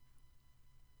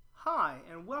Hi,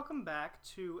 and welcome back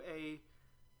to a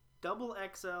double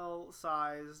XL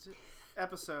sized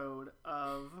episode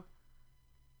of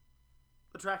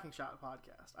the Tracking Shot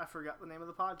podcast. I forgot the name of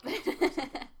the podcast for a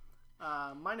second.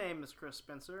 My name is Chris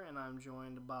Spencer, and I'm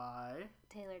joined by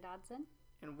Taylor Dodson.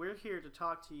 And we're here to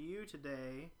talk to you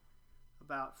today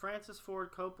about Francis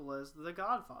Ford Coppola's The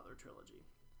Godfather trilogy.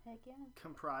 Heck yeah.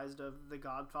 Comprised of The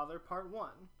Godfather Part 1,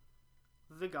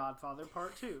 The Godfather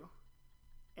Part 2,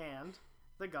 and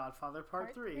The Godfather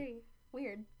Part 3.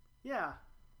 Weird. Yeah.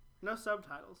 No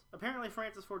subtitles. Apparently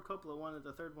Francis Ford Coppola wanted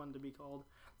the third one to be called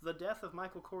The Death of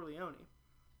Michael Corleone.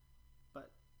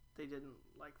 But they didn't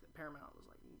like that. Paramount was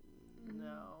like,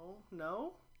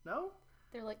 no.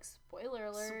 They're like, spoiler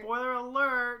alert. Spoiler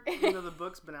alert! You know, the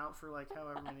book's been out for like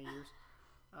however many years.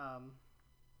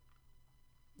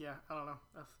 Yeah, I don't know.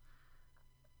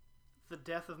 The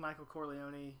Death of Michael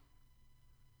Corleone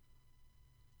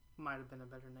might have been a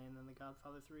better name than The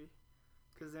Godfather 3.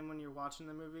 Because then when you're watching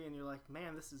the movie and you're like,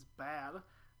 man, this is bad,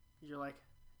 you're like,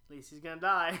 at least he's going to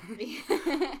die.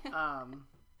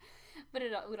 But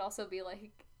it would also be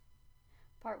like,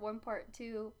 Part 1, Part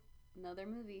 2, another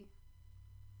movie.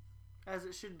 As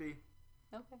it should be.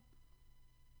 Okay.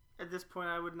 At this point,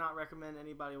 I would not recommend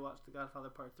anybody watch The Godfather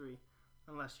Part 3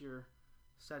 unless you're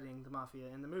studying the mafia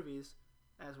in the movies,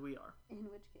 as we are. In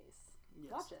which case,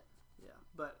 yes. Watch it. Yeah,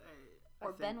 but or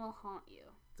I think Ben will haunt you.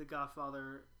 The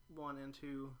Godfather 1 and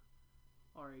 2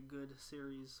 are a good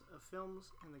series of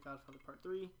films, and The Godfather Part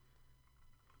 3...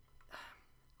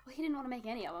 Well, he didn't want to make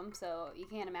any of them, so you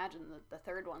can't imagine that the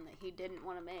third one that he didn't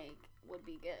want to make would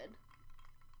be good.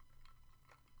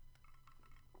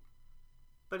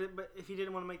 But if he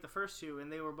didn't want to make the first two,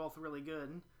 and they were both really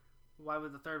good, why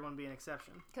would the third one be an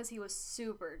exception? Because he was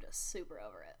super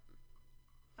over it.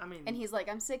 I mean... And he's like,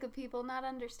 I'm sick of people not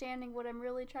understanding what I'm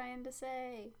really trying to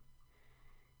say.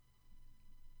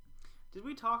 Did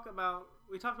we talk about...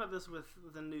 We talked about this with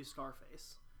the new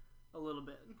Scarface a little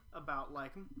bit. About,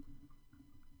 like,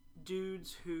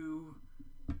 dudes who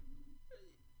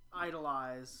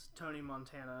idolize Tony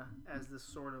Montana as this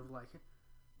sort of, like,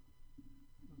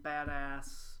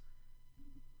 badass,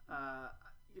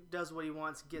 does what he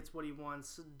wants, gets what he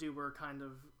wants, doer kind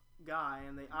of guy,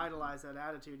 and they idolize that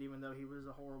attitude even though he was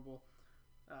a horrible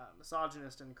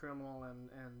misogynist and criminal and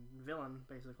villain,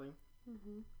 basically.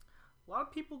 Mm-hmm. A lot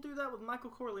of people do that with Michael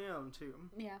Corleone, too.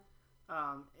 Yeah.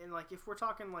 And, like, if we're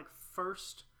talking, like,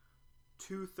 first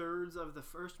 2/3 of the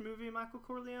first movie, Michael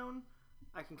Corleone,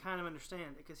 I can kind of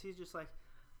understand it, because he's just like,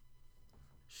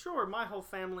 sure, my whole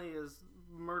family is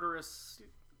murderous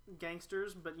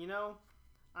gangsters, but, you know,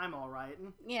 I'm alright.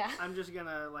 Yeah. I'm just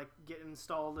gonna, like, get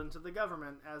installed into the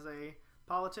government as a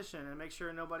politician and make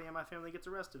sure nobody in my family gets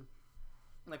arrested.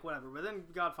 Like, whatever. But then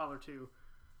Godfather 2,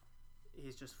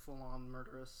 he's just full-on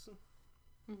murderous.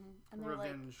 Mm-hmm. And they're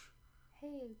revenge.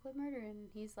 Like, hey, quit murdering.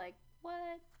 He's like,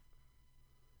 what?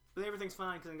 But everything's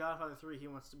fine, because in Godfather 3, he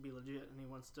wants to be legit, and he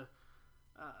wants to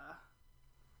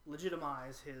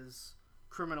legitimize his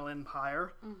criminal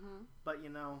empire. Mm-hmm. But, you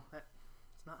know, that's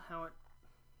not how it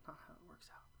works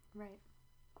out. Right.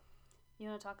 You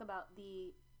want to talk about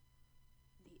the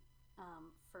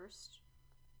first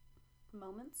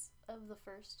moments of the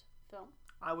first film?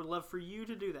 I would love for you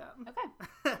to do that.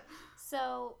 Okay.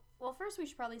 So, well, first we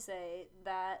should probably say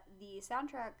that the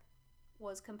soundtrack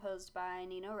was composed by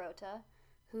Nino Rota,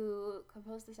 who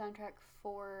composed the soundtrack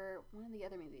for one of the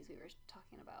other movies we were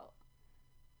talking about.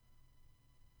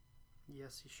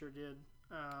 Yes, he sure did.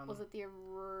 Was it the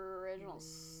original?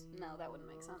 No, that wouldn't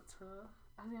make sense.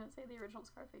 I was going to say the original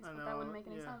Scarface, but that wouldn't make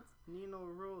any sense. Nino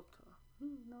Rota.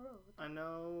 Nino Rota. I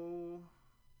know.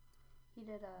 He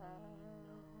did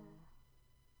Nino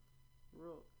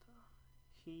Rota.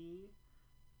 He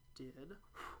did.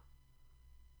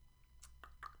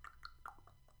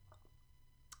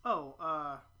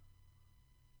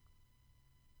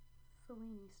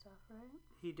 Fellini stuff, right?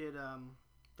 He did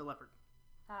The Leopard.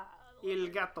 Il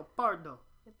Gatto Pardo.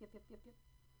 Yep.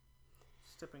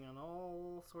 Stepping on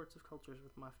all sorts of cultures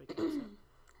with my fake accent.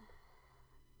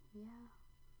 Yeah.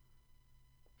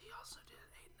 He also did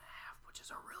 8½, which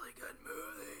is a really good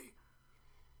movie.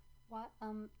 What?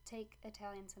 Take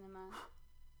Italian cinema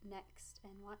next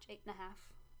and watch 8½,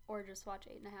 or just watch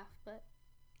 8½, but.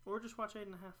 Or just watch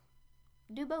 8½.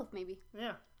 Do both, maybe.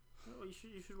 Yeah. Well,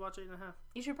 you should watch 8½.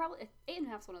 You should probably.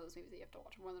 8½'s one of those movies that you have to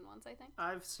watch more than once, I think.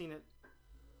 I've seen it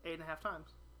 8½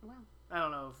 times. Wow. I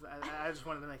don't know. I just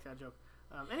wanted to make that joke.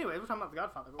 Anyway, we're talking about The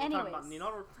Godfather. We're Anyways. talking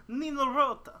about Nino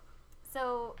Rota.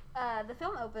 So, the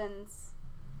film opens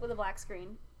with a black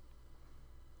screen.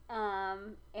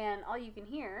 And all you can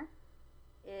hear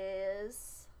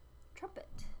is trumpet.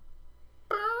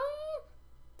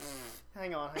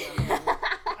 Hang on.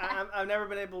 I've never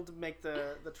been able to make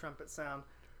the trumpet sound.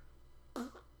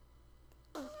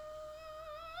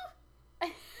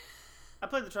 I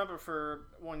played the trumpet for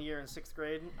 1 year in 6th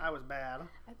grade. I was bad.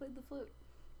 I played the flute.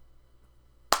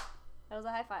 That was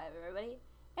a high five, everybody.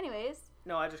 Anyways.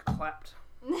 No, I just clapped.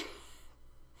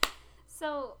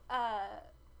 So,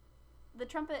 the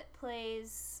trumpet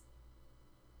plays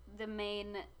the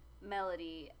main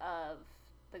melody of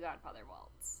the Godfather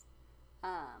Waltz.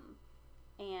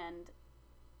 And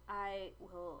I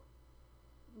will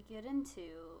get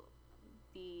into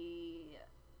the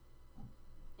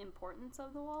importance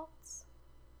of the waltz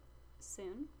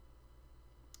soon.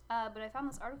 But I found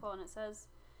this article and it says,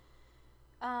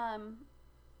 after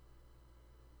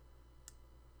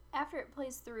it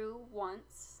plays through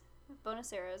once,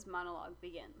 Bonacera's monologue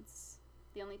begins.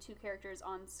 The only two characters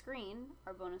on screen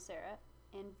are Bonacera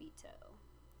and Vito.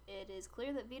 It is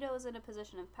clear that Vito is in a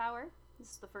position of power.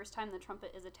 This is the first time the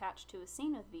trumpet is attached to a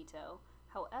scene with Vito.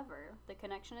 However, the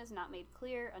connection is not made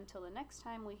clear until the next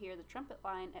time we hear the trumpet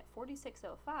line at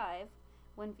 46:05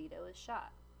 when Vito is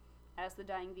shot. As the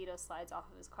dying Vito slides off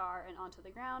of his car and onto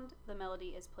the ground, the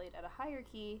melody is played at a higher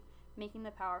key, making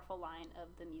the powerful line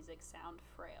of the music sound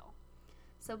frail.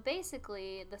 So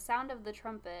basically, the sound of the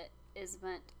trumpet is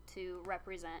meant to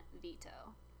represent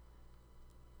Vito.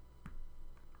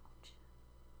 Ouch.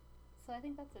 So I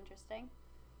think that's interesting.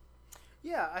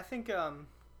 Yeah, I think I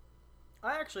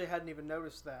actually hadn't even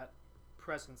noticed that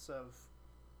presence of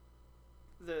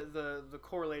the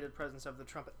correlated presence of the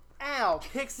trumpet. Ow,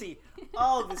 Pixie!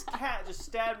 Oh, this cat just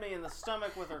stabbed me in the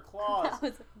stomach with her claws. That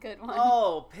was a good one.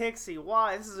 Oh, Pixie,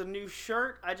 why? This is a new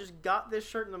shirt. I just got this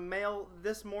shirt in the mail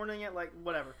this morning at, like,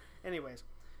 whatever. Anyways,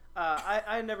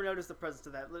 I never noticed the presence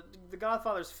of that. The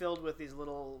Godfather's filled with these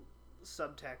little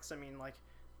subtexts. I mean, like,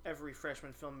 every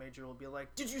freshman film major will be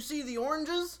like, did you see the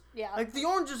oranges? Yeah. Like, the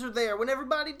oranges are there when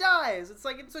everybody dies. It's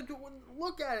like,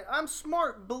 look at it. I'm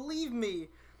smart. Believe me.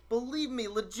 Believe me.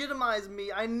 Legitimize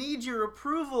me. I need your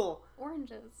approval.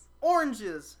 Oranges.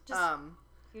 Oranges. Your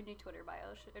new Twitter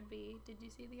bio should be, did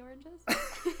you see the oranges?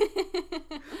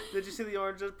 Did you see the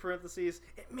oranges? Parentheses.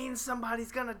 It means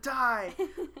somebody's gonna die.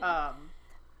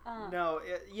 No,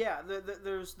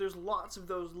 there's lots of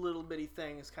those little bitty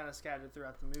things kind of scattered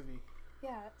throughout the movie.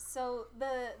 Yeah, so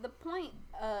the point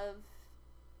of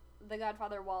the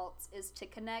Godfather Waltz is to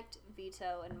connect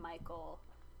Vito and Michael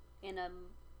in a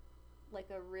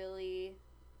really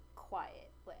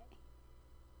quiet way.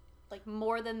 Like,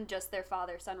 more than just their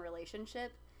father-son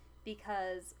relationship,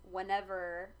 because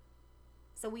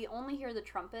so we only hear the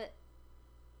trumpet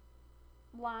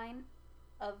line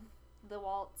of the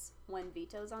waltz when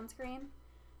Vito's on screen.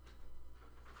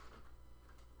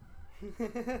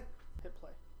 Hit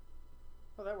play.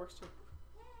 Oh, that works too.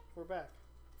 We're back.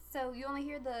 So you only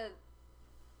hear the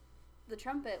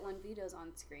trumpet when Vito's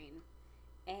on screen,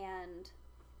 and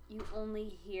you only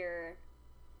hear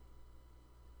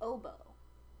oboe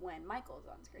when Michael's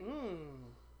on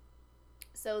screen.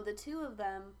 So the two of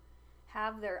them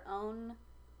have their own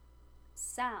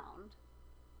sound.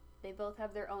 They both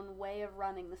have their own way of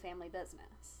running the family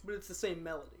business. But it's the same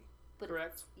melody,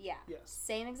 correct? Yeah. Yes.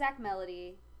 Same exact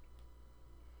melody,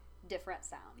 different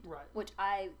sound. Right. Which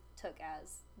I took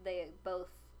as they both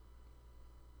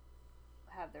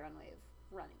have their own way of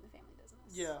running the family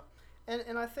business. Yeah.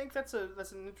 And I think that's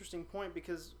an interesting point,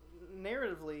 because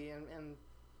narratively and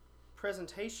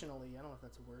presentationally, I don't know if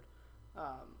that's a word,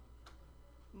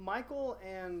 Michael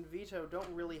and Vito don't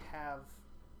really have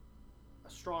a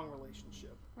strong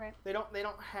relationship. Right. They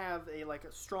don't have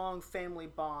a strong family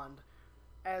bond.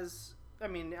 It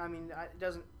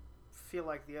doesn't feel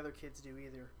like the other kids do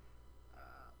either.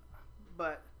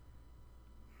 But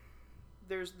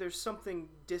there's something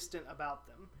distant about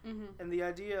them. Mm-hmm. And the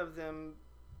idea of them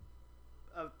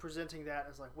presenting that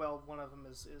as one of them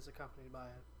is accompanied by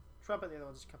a trumpet, the other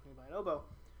one's accompanied by an oboe,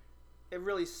 it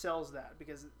really sells that,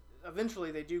 because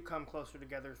eventually they do come closer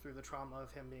together through the trauma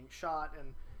of him being shot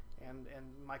and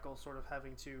Michael sort of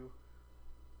having to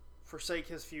forsake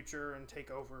his future and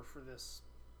take over for this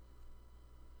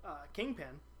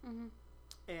kingpin. Mm-hmm.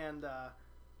 And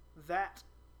that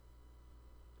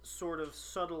sort of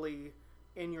subtly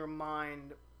in your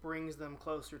mind brings them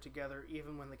closer together,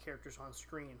 even when the characters on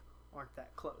screen aren't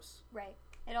that close. Right.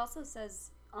 It also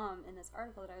says in this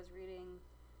article that I was reading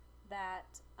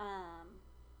that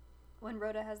when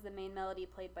Rhoda has the main melody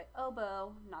played by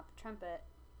oboe, not the trumpet,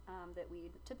 that we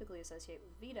typically associate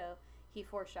with Vito, he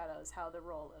foreshadows how the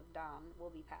role of Don will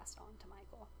be passed on to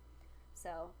Michael.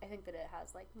 So I think that it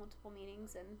has multiple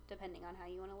meanings, and depending on how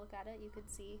you want to look at it, you could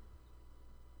see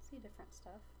different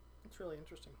stuff. It's really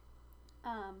interesting.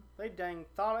 They dang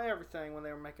thought of everything when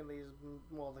they were making these,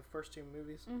 well, the first two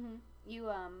movies. Mm-hmm. You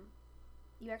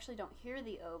actually don't hear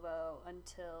the oboe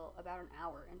until about an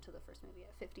hour into the first movie.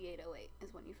 At 58:08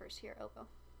 is when you first hear oboe.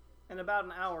 And about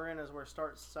an hour in is where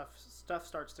stuff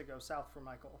starts to go south for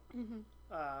Michael. Mm-hmm.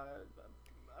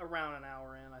 Around an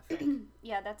hour in, I think.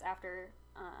 Yeah, that's after.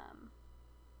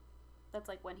 That's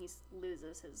like when he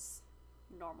loses his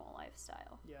normal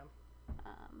lifestyle. Yeah.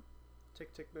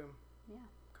 Tick tick boom. Yeah.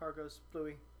 Car goes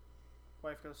splooey.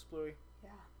 Wife goes splooey. Yeah.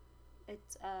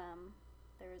 It's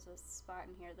there is a spot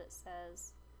in here that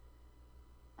says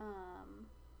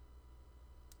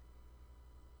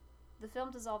the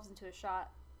film dissolves into a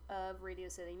shot of Radio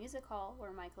City Music Hall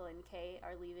where Michael and Kay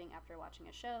are leaving after watching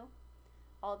a show.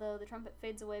 Although the trumpet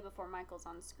fades away before Michael's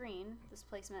on screen, this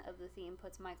placement of the theme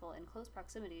puts Michael in close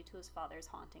proximity to his father's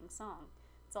haunting song.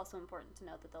 It's also important to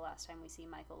note that the last time we see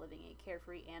Michael living a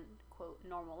carefree and, quote,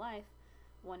 normal life,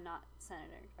 one not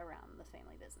centered around the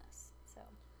family business. So,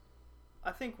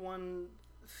 I think one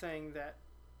thing that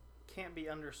can't be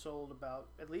undersold about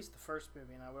at least the first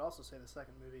movie, and I would also say the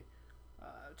second movie,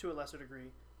 to a lesser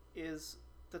degree, is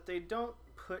that they don't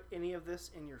put any of this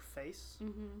in your face.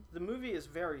 mm-hmm. The movie is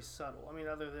very subtle. I mean,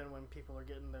 other than when people are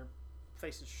getting their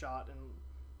faces shot and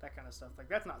that kind of stuff. Like,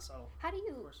 that's not subtle. How do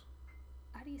Of course.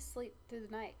 you sleep through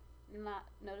the night and not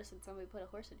noticing somebody put a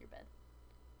horse in your bed?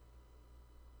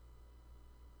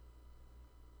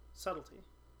 Subtlety.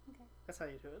 Okay. That's how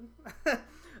you do it.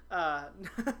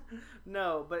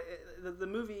 No, but the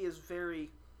movie is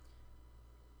very...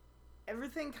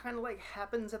 Everything kind of like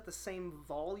happens at the same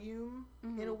volume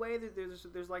in a way. That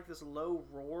there's like this low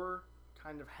roar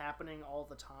kind of happening all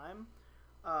the time.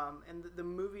 And the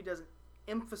movie doesn't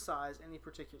emphasize any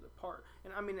particular part.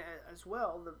 And I mean, as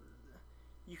well,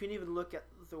 you can even look at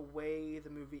the way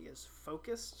the movie is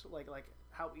focused, like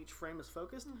how each frame is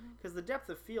focused, because the depth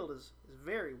of field is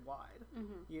very wide.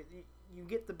 Mm-hmm. You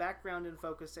get the background in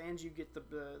focus, and you get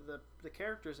the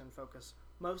characters in focus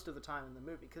most of the time in the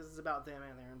movie, because it's about them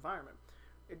and their environment.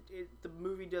 The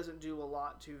movie doesn't do a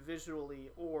lot to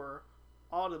visually or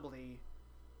audibly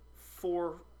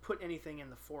put anything in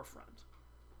the forefront,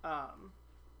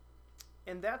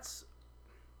 and that's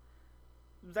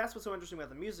what's so interesting about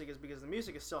the music, is because the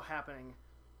music is still happening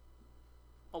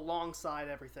alongside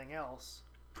everything else,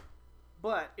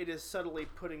 but it is subtly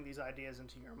putting these ideas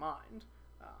into your mind,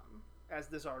 as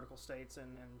this article states,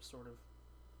 and sort of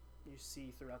you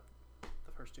see throughout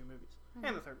the first two movies,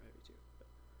 and the third movie too. But.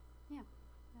 Yeah,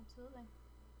 absolutely.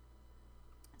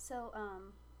 So,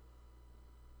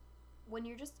 when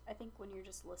you're just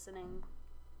listening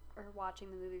or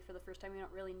watching the movie for the first time, you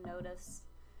don't really notice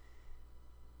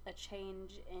a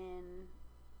change in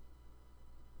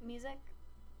music.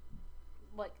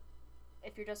 Like,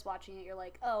 if you're just watching it, you're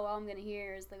like, oh, all I'm gonna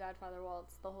hear is the Godfather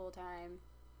Waltz the whole time.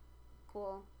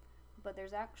 Cool. But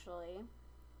there's actually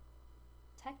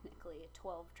technically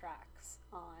 12 tracks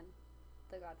on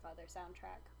the Godfather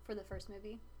soundtrack for the first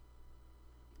movie.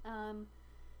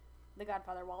 The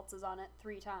Godfather Waltz is on it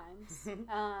 3 times.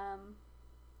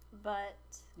 But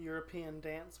European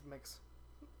dance mix.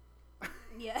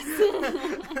 yes.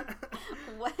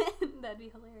 What? That'd be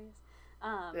hilarious.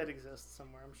 It exists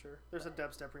somewhere, I'm sure. There's a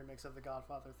dubstep remix of the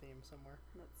Godfather theme somewhere.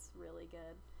 That's really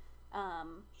good.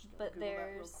 Google But that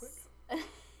real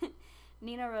there's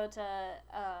Nino Rota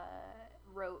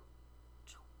wrote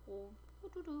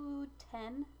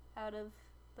 10 out of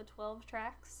the 12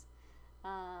 tracks.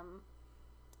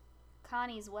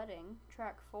 Connie's Wedding,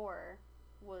 track 4,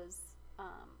 was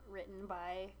written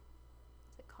by,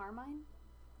 is it Carmine?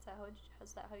 Is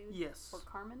that how you? Yes. Or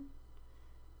Carmine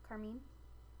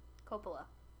Coppola.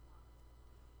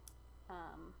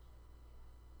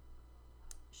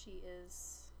 She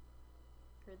is,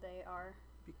 or they are.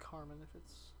 Be Carmen if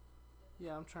it's.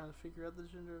 Yeah, I'm trying to figure out the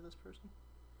gender of this person.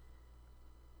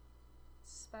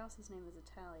 Spouse's name is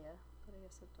Italia, but I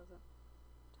guess it doesn't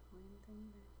tell me anything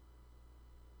either.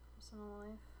 Personal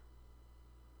life.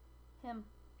 Him.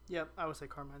 Yep, I would say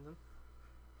Carmine then.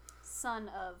 Son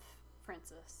of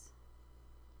Francis.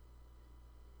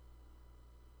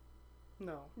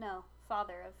 No,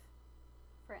 father of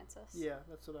Francis. Yeah,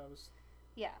 that's what I was.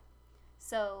 Yeah.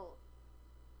 So,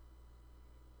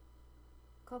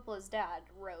 Coppola's dad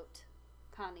wrote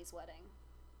Connie's Wedding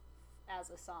as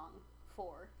a song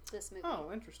for this movie.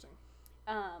 Oh, interesting.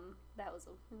 That was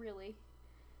a really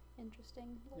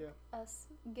interesting. Us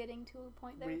getting to a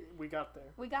point there. We got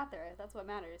there. We got there. That's what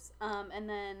matters. And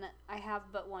then I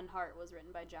Have But One Heart was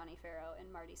written by Johnny Farrow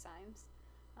and Marty Symes.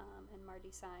 And Marty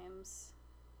Symes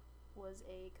was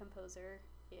a composer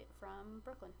from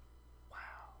Brooklyn.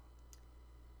 Wow.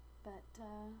 But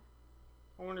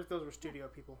I wonder if those were studio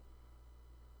people.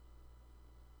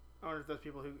 I wonder if those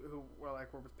people who were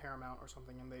with Paramount or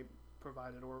something and they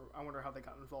provided, or I wonder how they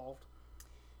got involved.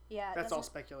 Yeah, that's all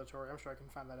speculatory. I'm sure I can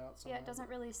find that out somewhere. Yeah, it doesn't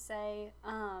really say.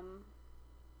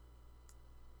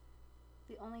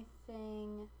 The only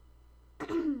thing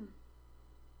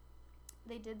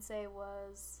they did say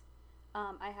was,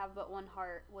 "I Have But One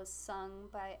Heart" was sung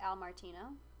by Al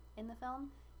Martino in the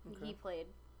film. Okay. He played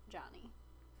Johnny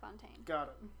Fontaine. Got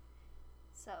it.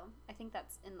 So I think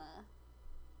that's in the.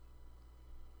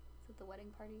 Is it the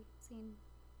wedding party scene?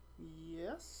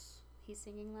 Yes. He's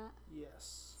singing that.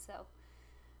 Yes. So,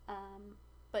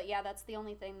 but yeah, that's the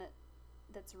only thing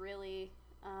that's really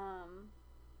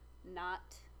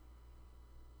not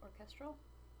orchestral.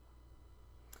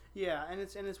 Yeah, and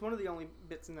it's one of the only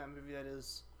bits in that movie that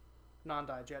is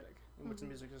non-diegetic, in which the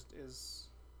music is.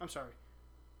 I'm sorry.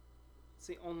 It's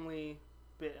the only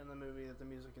bit in the movie that the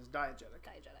music is diegetic.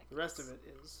 Diegetic. The rest of it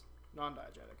is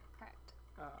non-diegetic. Correct.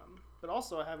 But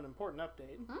also, I have an important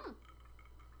update. Mm.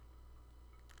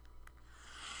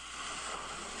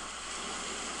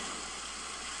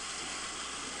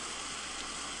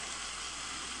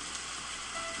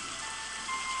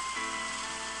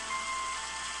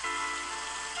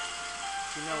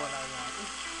 You know what I want.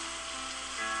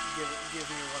 Give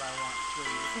me what I want,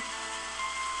 please.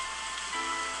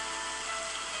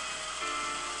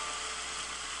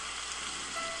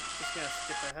 Just gonna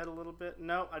skip ahead a little bit.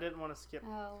 No, I didn't want to skip.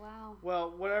 Oh wow.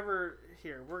 Well, whatever.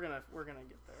 Here, we're gonna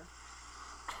get there.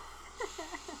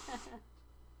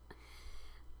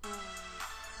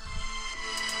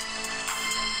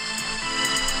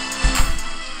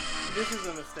 This is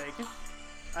a mistake.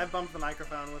 I bumped the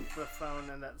microphone with the phone,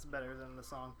 and that's better than the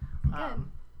song. Good.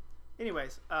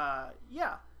 Anyways,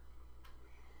 yeah.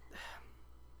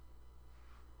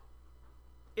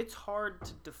 It's hard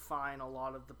to define a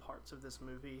lot of the parts of this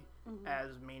movie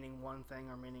as meaning one thing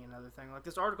or meaning another thing. Like,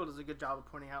 this article does a good job of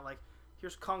pointing out, like,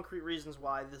 here's concrete reasons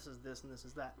why this is this and this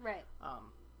is that. Right.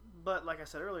 But like I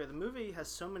said earlier, the movie has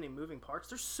so many moving parts.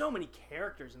 There's so many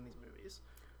characters in these movies.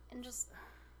 And just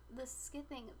the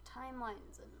skipping of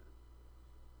timelines and...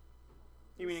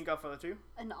 You mean in Godfather 2?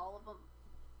 In all of them.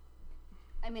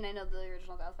 I mean, I know the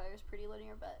original Godfather is pretty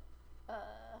linear, but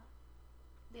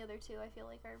the other two I feel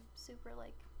like are super,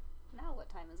 like, now what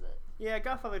time is it? Yeah,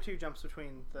 Godfather 2 jumps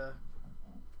between the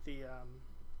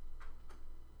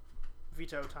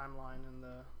Vito timeline and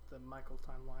the Michael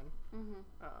timeline.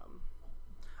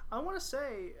 I want to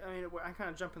say, I mean, I'm kind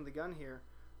of jumping the gun here.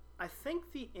 I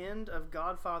think the end of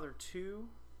Godfather 2,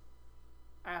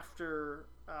 after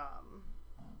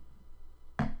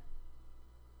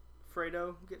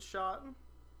Fredo gets shot,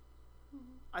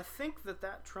 I think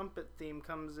that trumpet theme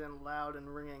comes in loud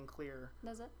and ringing clear.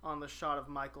 Does it? On the shot of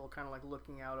Michael kind of like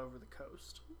looking out over the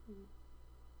coast.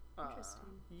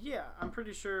 Interesting. Yeah, I'm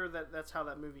pretty sure that's how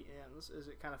that movie ends, is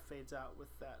it kind of fades out with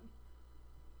that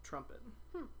trumpet.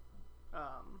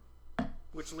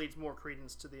 Which leads more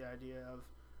credence to the idea of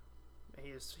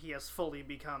he has fully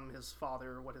become his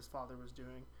father, or what his father was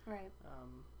doing. Right.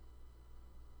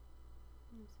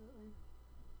 Absolutely.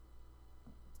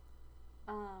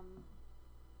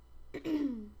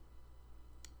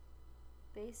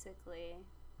 Basically,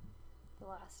 the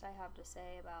last I have to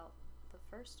say about the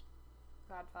first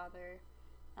Godfather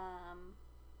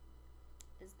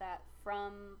is that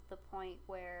from the point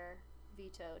where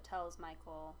Vito tells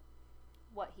Michael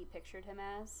what he pictured him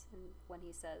as, and when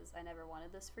he says, "I never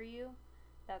wanted this for you,"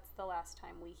 that's the last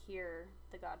time we hear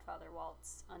the Godfather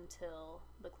waltz until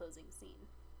the closing scene.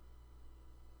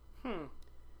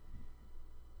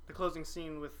 The closing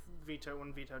scene with Vito,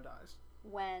 when Vito dies.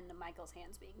 When Michael's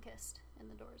hand's being kissed and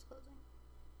the door is closing.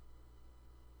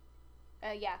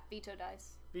 Yeah, Vito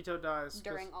dies. Vito dies.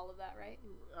 During all of that, right?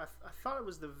 I thought it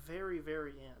was the very,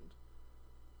 very end.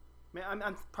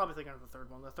 I'm probably thinking of the third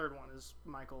one. The third one is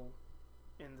Michael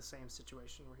in the same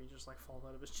situation where he just like falls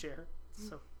out of his chair.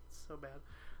 So bad.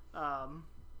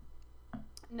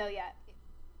 No, yeah.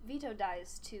 Vito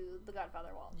dies to the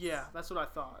Godfather waltz. Yeah, that's what I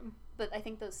thought. But I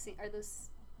think those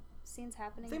scenes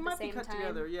happening they at might the same be cut time?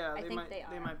 together. Yeah, I think they are.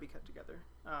 They might be cut together.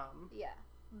 Yeah,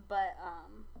 but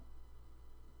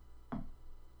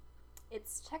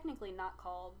it's technically not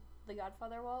called the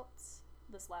Godfather waltz.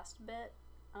 This last bit,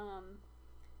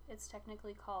 it's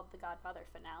technically called the Godfather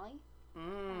finale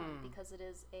because it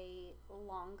is a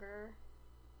longer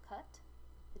cut.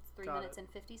 It's 3 minutes and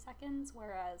 50 seconds,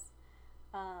 whereas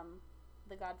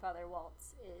the Godfather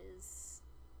waltz is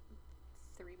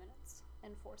 3 minutes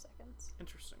and 4 seconds.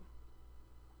 Interesting.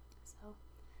 So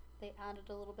they added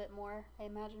a little bit more, I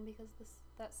imagine, because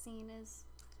that scene is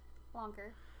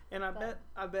longer. And I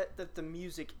bet that the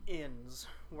music ends,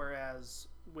 whereas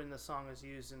when the song is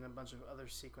used in a bunch of other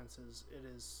sequences, it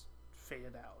is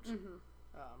faded out. Mm-hmm.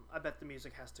 I bet the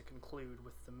music has to conclude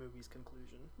with the movie's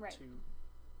conclusion Right. to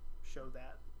show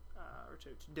that, or to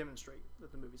demonstrate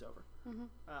that the movie's over. Mm-hmm.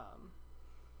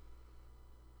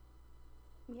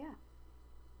 Yeah.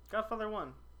 Godfather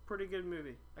 1, pretty good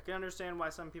movie. I can understand why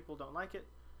some people don't like it,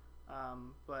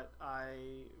 but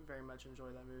I very much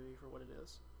enjoy that movie for what it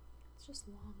is. It's just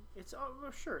long. It's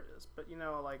well, sure it is, but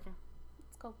like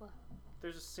It's Coppola.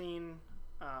 there's a scene.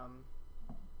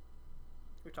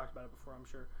 We've talked about it before, I'm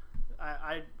sure.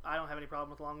 I don't have any problem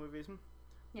with long movies.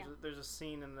 Yeah. There's a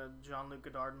scene in the Jean-Luc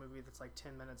Godard movie that's like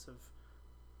 10 minutes of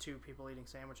two people eating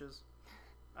sandwiches.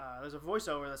 There's a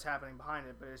voiceover that's happening behind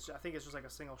it, but I think it's just like a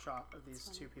single shot of these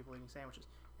two people eating sandwiches.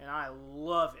 And I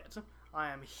love it. I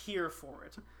am here for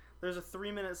it. There's a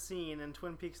 3-minute scene in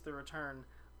Twin Peaks The Return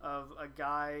of a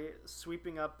guy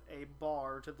sweeping up a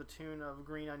bar to the tune of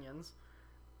Green Onions.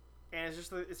 And it's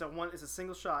just it's a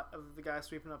single shot of the guy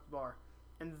sweeping up the bar.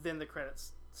 And then the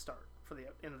credits start for the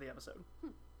end of the episode.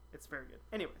 It's very good.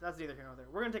 Anyway, that's neither here nor there.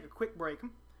 We're going to take a quick break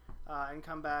and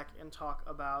come back and talk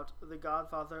about The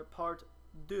Godfather Part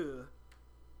 2.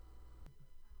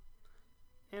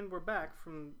 And we're back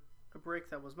from a break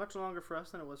that was much longer for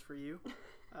us than it was for you.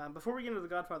 Before we get into The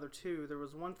Godfather 2, there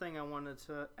was one thing I wanted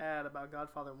to add about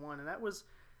Godfather 1, and that was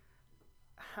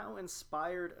how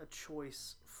inspired a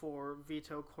choice for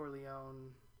Vito Corleone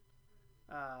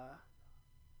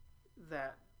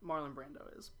that Marlon Brando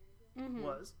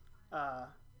was.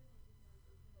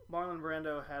 Marlon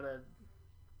Brando had a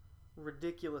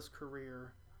ridiculous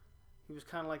career. He was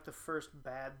kind of like the first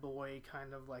bad boy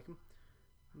kind of like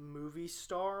movie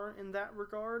star in that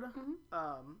regard.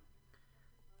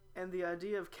 And the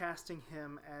idea of casting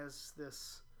him as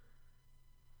this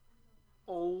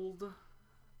old,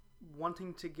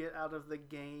 wanting to get out of the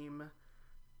game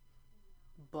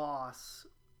boss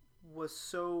was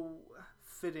so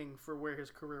fitting for where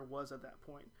his career was at that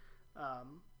point. I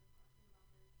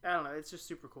don't know. It's just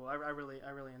super cool. I really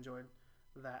enjoyed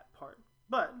that part.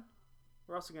 But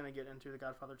we're also going to get into The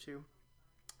Godfather 2.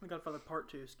 The Godfather Part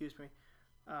 2, excuse me.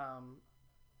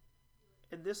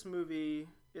 And this movie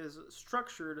is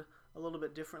structured a little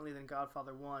bit differently than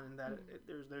Godfather 1 in that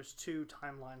there's two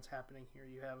timelines happening here.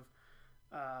 You have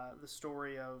the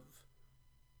story of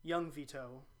young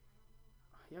Vito.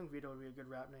 Young Vito would be a good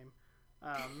rap name.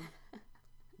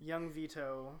 Young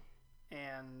Vito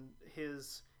and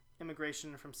his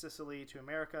immigration from Sicily to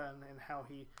America and how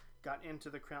he got into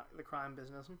the crime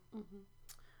business.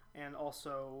 And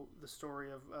also the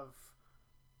story of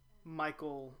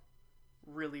Michael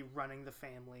really running the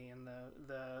family and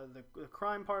the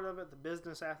crime part of it, the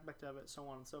business aspect of it, so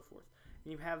on and so forth.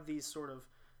 And you have these sort of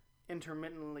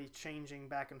intermittently changing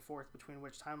back and forth between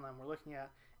which timeline we're looking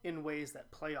at in ways that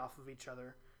play off of each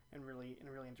other in really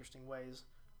interesting ways.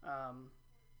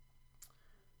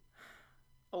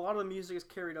 A lot of the music is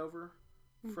carried over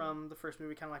from the first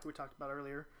movie, kind of like we talked about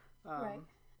earlier. Right.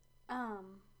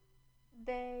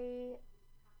 They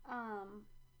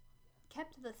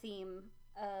kept the theme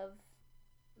of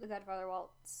the Godfather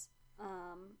Waltz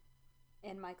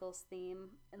and Michael's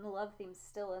theme, and the love theme's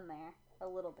still in there a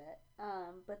little bit.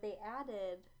 But they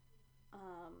added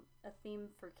a theme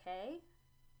for Kay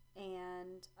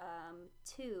and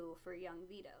 2 for young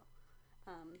Vito.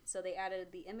 So they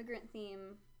added the immigrant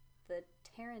theme, the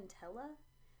Tarantella,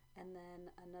 and then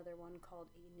another one called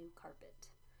A New Carpet.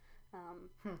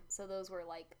 So those were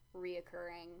like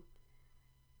reoccurring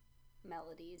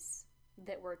melodies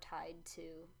that were tied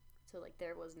to, so like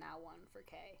there was now one for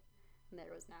Kay and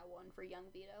there was now one for young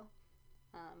Vito,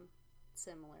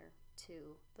 similar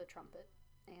to the trumpet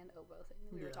and oboe thing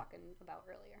that we were talking about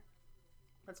earlier.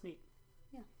 That's neat.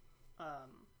 Yeah.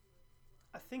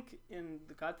 I think in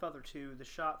The Godfather 2, the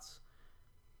shots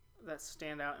that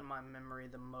stand out in my memory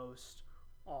the most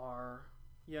are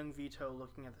young Vito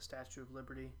looking at the Statue of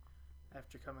Liberty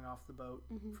after coming off the boat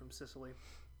from Sicily.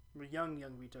 Young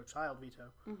Vito, child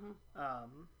Vito.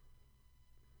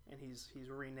 And he's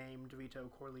renamed Vito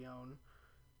Corleone.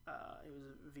 It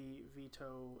was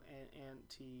Vito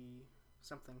Anti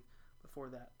something before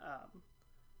that.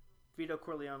 Vito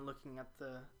Corleone looking at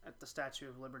the Statue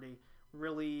of Liberty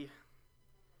really,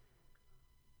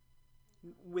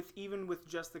 with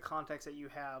just the context that you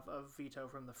have of Vito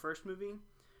from the first movie,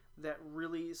 that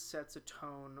really sets a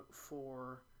tone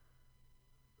for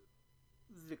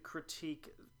the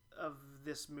critique of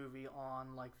this movie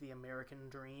on like the American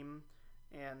dream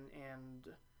and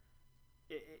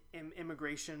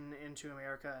immigration into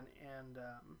America and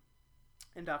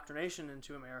indoctrination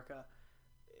into America.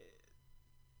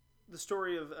 The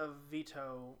story of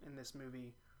Vito in this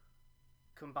movie,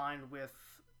 combined with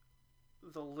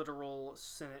the literal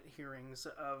Senate hearings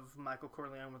of Michael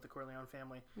Corleone with the Corleone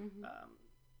family,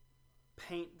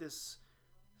 paint this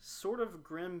sort of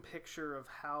grim picture of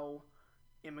how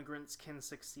immigrants can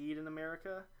succeed in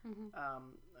America.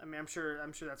 I mean, I'm sure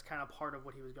that's kind of part of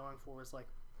what he was going for. Is like,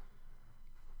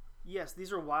 yes,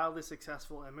 these are wildly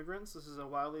successful immigrants. This is a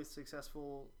wildly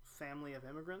successful family of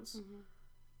immigrants,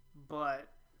 but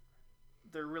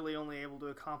they're really only able to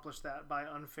accomplish that by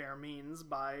unfair means,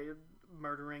 by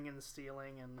murdering and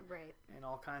stealing and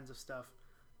all kinds of stuff.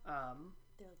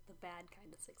 They're like the bad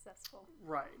kind of successful.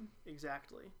 Right,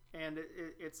 exactly. And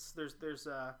it's there's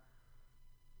a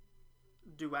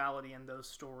duality in those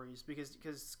stories because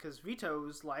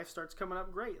Vito's life starts coming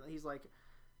up great. He's like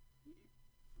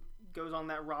goes on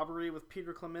that robbery with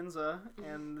Peter Clemenza,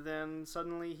 and then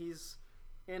suddenly he's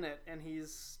in it and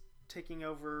he's taking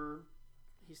over.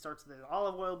 He starts the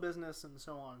olive oil business and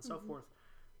so on and so forth.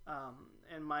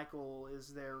 And Michael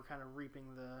is there kind of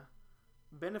reaping the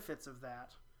benefits of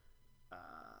that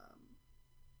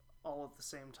all at the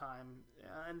same time.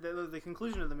 And the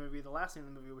conclusion of the movie, the last scene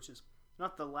of the movie, which is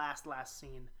not the last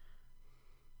scene.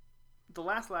 The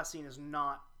last scene is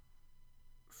not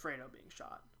Fredo being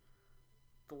shot.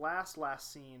 The last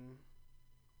scene,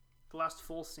 the last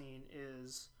full scene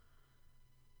is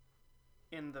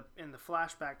in the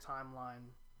flashback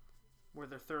timeline where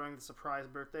they're throwing the surprise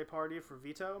birthday party for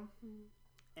Vito,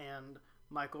 and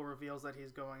Michael reveals that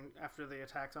he's going, after the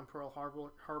attacks on Pearl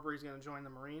Harbor, he's going to join the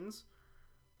Marines.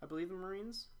 I believe the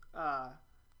Marines.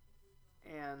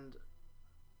 And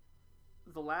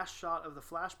the last shot of the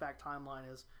flashback timeline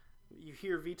is you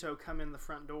hear Vito come in the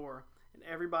front door, and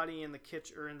everybody in the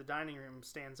kitchen or in the dining room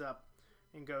stands up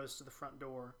and goes to the front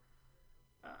door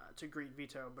to greet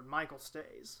Vito, but Michael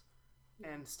stays.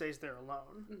 And stays there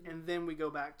alone, and then we go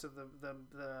back to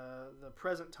the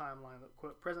present timeline, the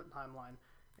quote present timeline,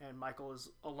 and Michael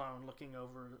is alone looking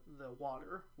over the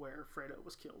water where Fredo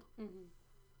was killed.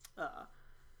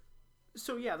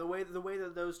 So yeah, the way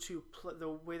that those two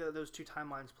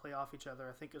timelines play off each other,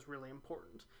 I think, is really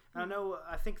important. And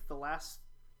I think the last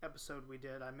episode we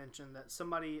did, I mentioned that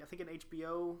somebody, I think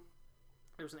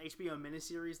there was an HBO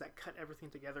miniseries that cut everything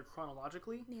together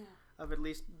chronologically of at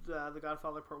least The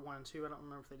Godfather Part 1 and 2. I don't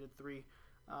remember if they did 3.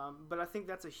 But I think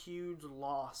that's a huge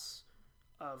loss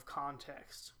of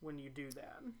context when you do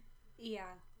that.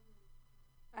 Yeah.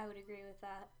 I would agree with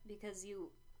that because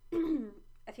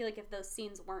I feel like if those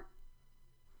scenes weren't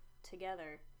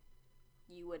together,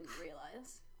 you wouldn't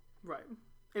realize. Right.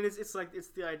 And it's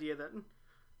the idea that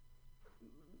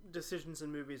decisions in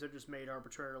movies are just made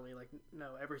arbitrarily. Like,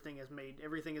 no, everything is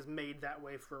made that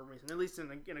way for a reason, at least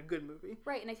in a good movie.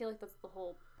 Right, and I feel like that's the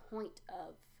whole point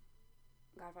of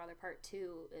Godfather Part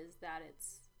 2 is that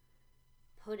it's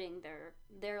putting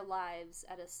their lives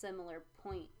at a similar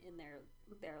point in their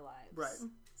lives. Right.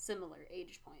 Similar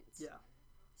age points. Yeah.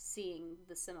 Seeing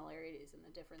the similarities and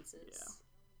the differences. Yeah.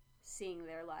 Seeing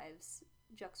their lives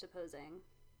juxtaposing.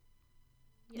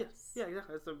 Yes. Yeah,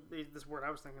 exactly. That's this word I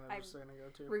was thinking of just a second ago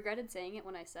too. Regretted saying it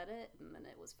when I said it, and then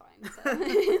it was fine. So.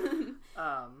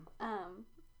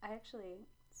 I actually,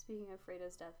 speaking of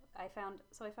Fredo's death, I found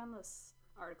this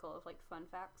article of like fun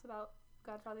facts about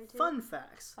Godfather 2. Fun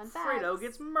facts. Fredo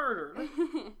gets murdered.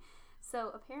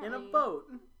 So apparently, in a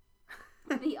boat.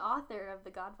 The author of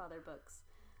the Godfather books,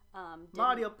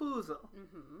 Mario Puzo.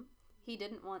 He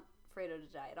didn't want Fredo to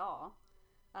die at all.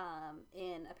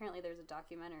 Apparently there's a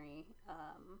documentary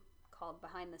called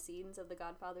Behind the Scenes of The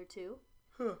Godfather 2.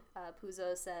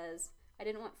 Puzo says, "I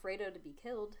didn't want Fredo to be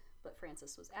killed, but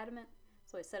Francis was adamant,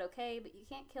 so I said, okay, but you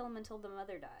can't kill him until the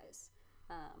mother dies."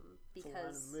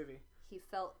 Because he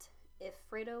felt if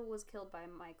Fredo was killed by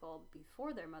Michael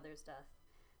before their mother's death,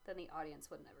 then the audience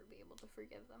would never be able to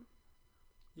forgive them.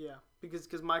 Yeah,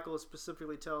 because Michael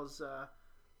specifically tells the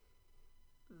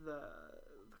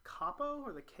capo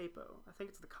or the capo? I think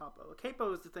it's the capo. A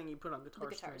capo is the thing you put on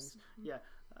guitar strings. Yeah,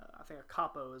 I think a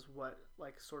capo is what,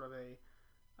 like, sort of a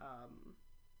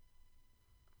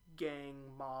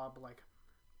gang mob, like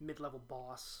mid-level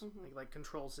boss, like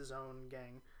controls his own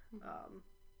gang.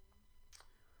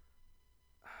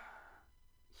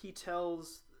 He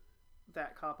tells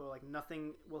that capo, like,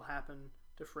 nothing will happen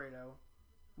to Fredo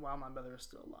while my mother is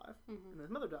still alive. And his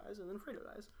mother dies, and then Fredo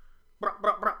dies. Brah,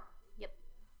 brah, brah. Yep.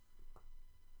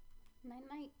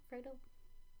 Night, Fredo.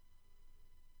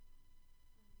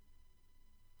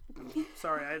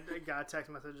 Sorry, I got a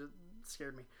text message that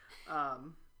scared me.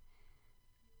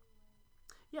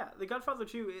 Yeah, The Godfather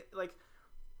 2, like,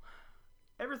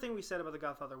 everything we said about The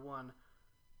Godfather 1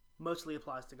 mostly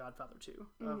applies to Godfather 2.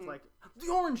 Of, like, the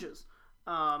oranges!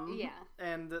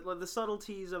 And the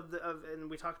subtleties of and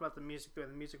we talked about the music, the way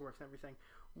the music works and everything.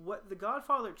 What The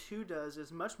Godfather 2 does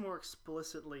is much more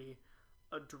explicitly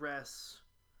address,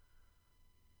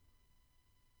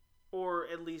 or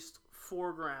at least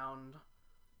foreground,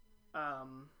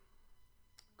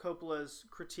 Coppola's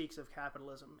critiques of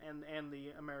capitalism and the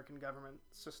American government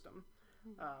system.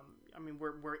 I mean,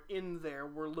 we're in there.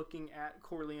 We're looking at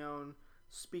Corleone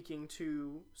speaking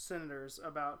to senators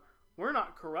about, we're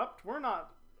not corrupt, we're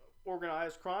not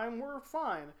organized crime, we're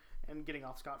fine, and getting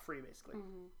off scot-free, basically.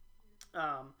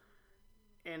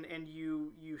 And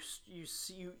you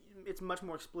see, it's much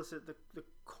more explicit, the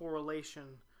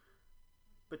correlation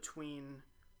between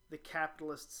the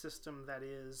capitalist system that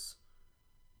is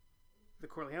the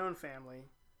Corleone family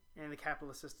and the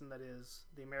capitalist system that is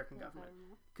the American government.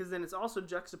 Because then it's also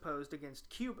juxtaposed against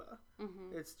Cuba.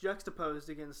 It's juxtaposed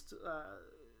against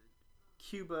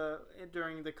Cuba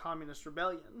during the Communist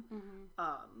Rebellion.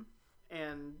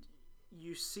 And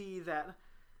you see that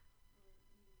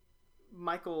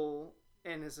Michael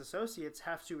and his associates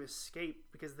have to escape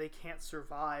because they can't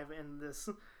survive in this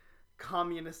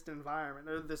communist environment,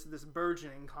 or this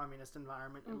burgeoning communist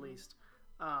environment, at least.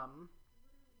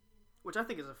 Which I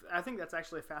think that's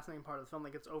actually a fascinating part of the film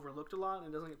that gets overlooked a lot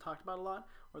and doesn't get talked about a lot,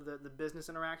 or the business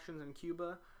interactions in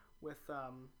Cuba with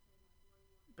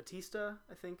Batista,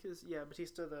 I think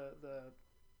Batista, the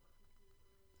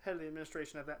head of the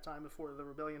administration at that time before the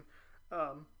rebellion.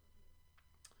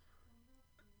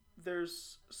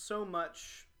 There's so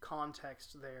much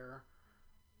context there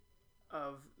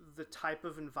of the type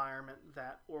of environment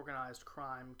that organized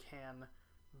crime can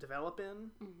develop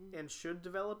in, and should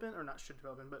develop in, or not should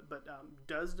develop in, but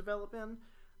does develop in,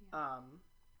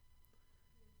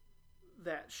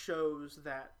 that shows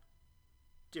that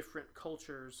different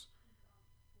cultures,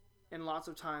 and lots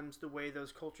of times the way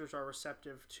those cultures are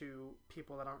receptive to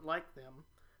people that aren't like them,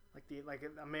 like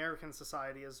American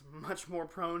society is much more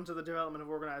prone to the development of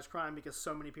organized crime because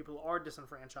so many people are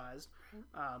disenfranchised.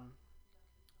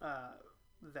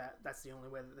 That's the only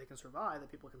way that they can survive, that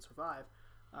people can survive.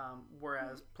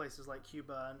 Whereas places like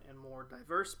Cuba and more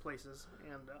diverse places,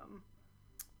 and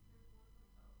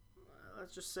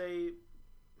let's just say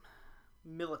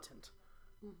militant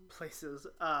places,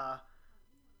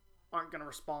 aren't going to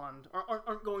respond, or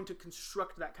aren't going to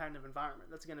construct that kind of environment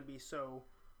that's going to be so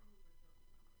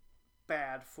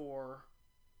bad for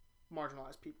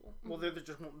marginalized people. Well, there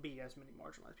just won't be as many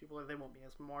marginalized people, or they won't be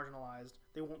as marginalized.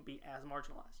 They won't be as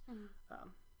marginalized.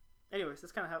 Anyways,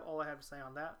 that's kind of all I have to say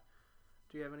on that.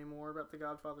 Do you have any more about The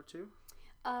Godfather 2?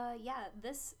 Yeah,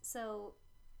 this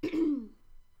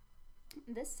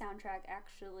soundtrack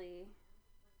actually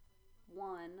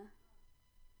won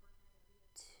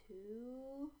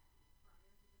 2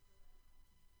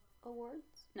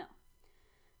 awards? No.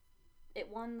 It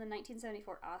won the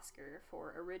 1974 Oscar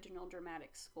for Original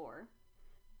Dramatic Score,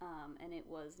 and it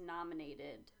was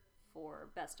nominated for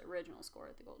Best Original Score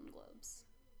at the Golden Globes.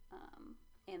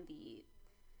 And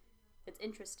it's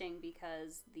interesting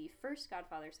because the first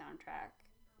Godfather soundtrack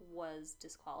was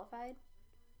disqualified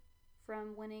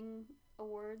from winning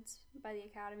awards by the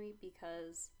Academy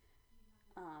because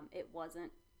it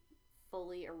wasn't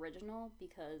fully original,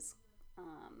 because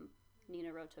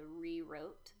Nino Rota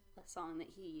rewrote a song that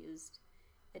he used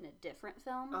in a different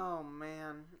film. Oh,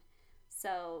 man.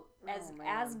 So,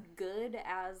 as good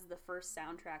as the first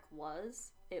soundtrack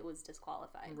was, it was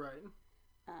disqualified. Right.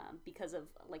 Because of,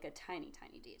 like, a tiny,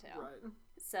 tiny detail. Right.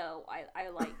 So, I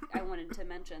wanted to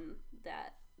mention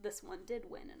that this one did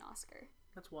win an Oscar.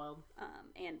 That's wild.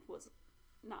 And was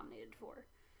nominated for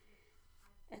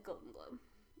a Golden Globe.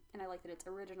 And I like that it's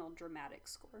original dramatic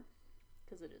score,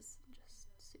 because it is just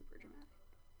super dramatic.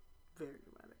 Very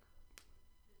dramatic.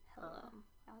 Hella,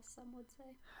 as some would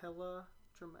say. Hella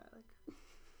dramatic.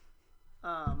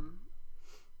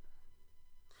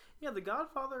 Yeah, The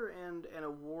Godfather and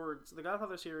awards, the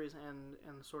Godfather series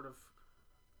and sort of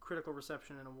critical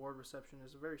reception and award reception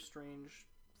is a very strange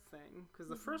thing. Because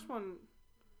the first one,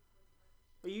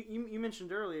 you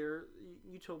mentioned earlier,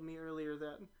 you told me earlier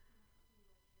that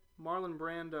Marlon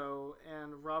Brando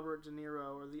and Robert De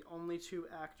Niro are the only 2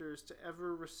 actors to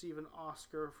ever receive an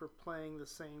Oscar for playing the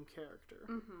same character,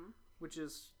 which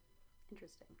is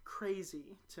interesting,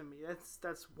 crazy to me.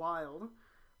 That's wild.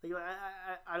 Like,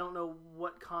 I don't know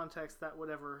what context that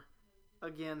would ever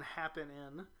again happen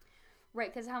in.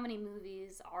 Right, because how many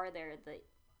movies are there that,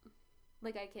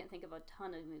 like, I can't think of a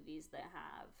ton of movies that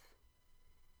have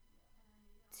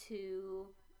 2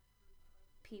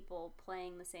 people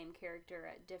playing the same character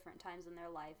at different times in their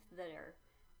life that are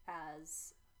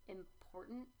as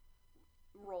important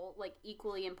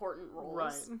equally important roles.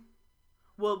 Right.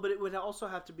 Well, but it would also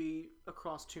have to be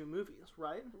across 2 movies,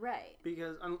 right? Right.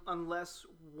 Because unless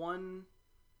one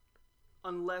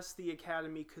unless the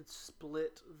Academy could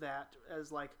split that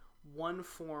as like one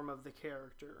form of the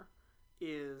character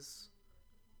is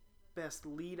best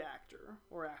lead actor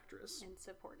or actress, And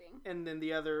supporting. and then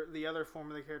the other form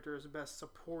of the character is best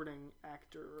supporting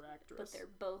actor or actress. But they're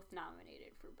both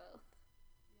nominated for both.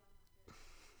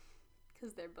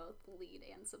 Because they're both lead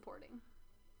and supporting.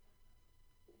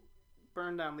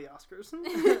 Burn down the Oscars.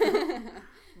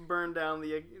 Burn down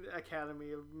the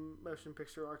Academy of Motion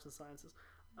Picture Arts and Sciences.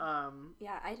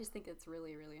 Yeah, I just think it's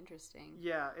really, really interesting.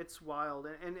 Yeah, it's wild,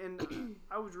 and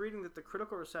I was reading that the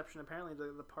critical reception, apparently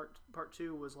the part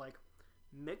 2 was like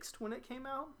mixed when it came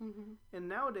out, and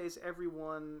nowadays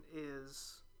everyone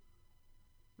is,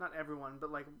 not everyone,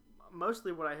 but like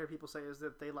mostly what I hear people say is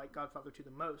that they like Godfather 2 the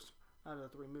most out of the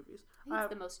 3 movies. I think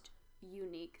it's the most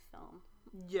unique film.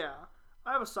 Yeah,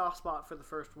 I have a soft spot for the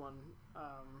first one,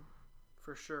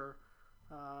 for sure.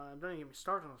 Don't even get me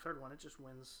started on the third one; it just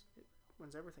wins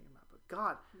everything in my book.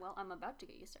 God. Well, I'm about to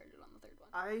get you started on the third one.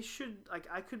 I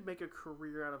could make a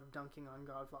career out of dunking on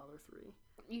Godfather 3.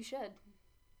 You should.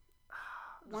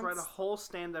 Just write a whole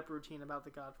stand-up routine about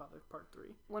The Godfather Part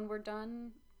 3. When we're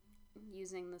done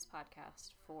using this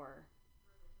podcast for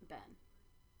Ben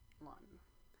Lawton.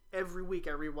 Every week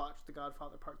I rewatch The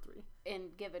Godfather Part 3.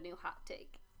 And give a new hot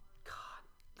take. God.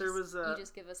 You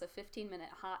just give us a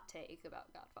 15-minute hot take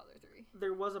about Godfather 3.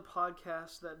 There was a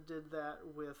podcast that did that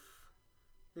with...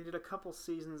 They did a couple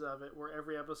seasons of it where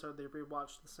every episode they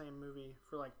rewatched the same movie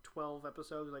for like 12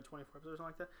 episodes or like 24 episodes or something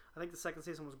like that. I think the second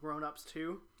season was Grown Ups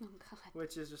 2. Oh, God.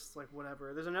 Which is just like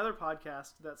whatever. There's another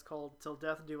podcast that's called Till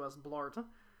Death Do Us Blart.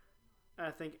 And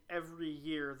I think every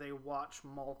year they watch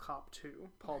Mall Cop 2.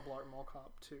 Paul Blart Mall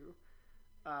Cop 2.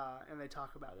 And they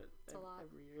talk about it. It's a lot.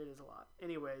 Every year. It is a lot.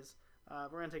 Anyways,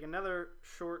 we're going to take another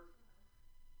short,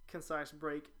 concise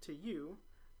break to you.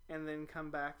 And then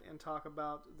come back and talk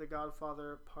about The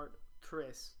Godfather Part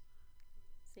 3. See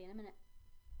you in a minute.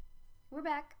 We're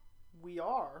back. We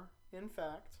are, in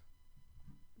fact,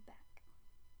 back.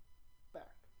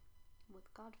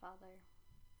 With Godfather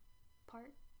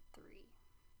Part 3.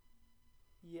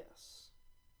 Yes.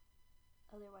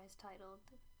 Otherwise titled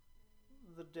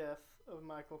The Death of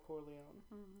Michael Corleone.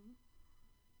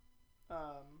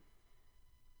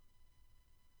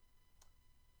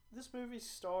 This movie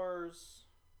stars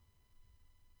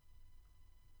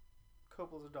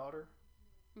Coppola's daughter,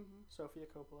 Sofia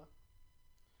Coppola,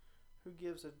 who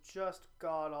gives a just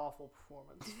god-awful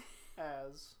performance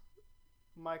as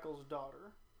Michael's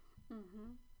daughter,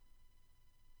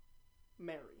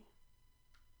 Mary.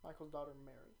 Michael's daughter,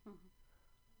 Mary.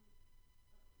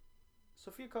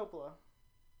 Sofia Coppola,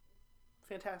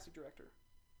 fantastic director.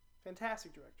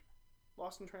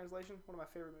 Lost in Translation, one of my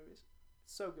favorite movies.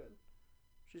 It's so good.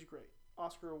 She's great.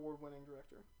 Oscar award-winning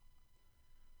director.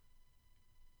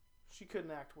 She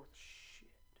couldn't act worth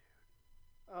shit,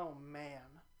 dude. Oh,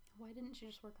 man. Why didn't she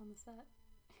just work on the set?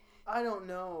 I don't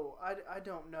know. I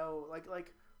don't know.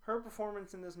 Like her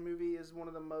performance in this movie is one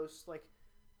of the most, like...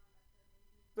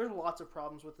 There's lots of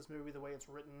problems with this movie, the way it's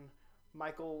written.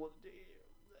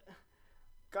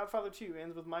 Godfather 2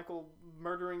 ends with Michael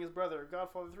murdering his brother.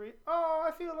 Godfather 3, oh,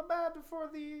 I feel bad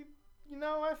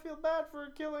I feel bad for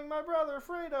killing my brother,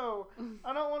 Fredo.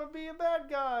 I don't want to be a bad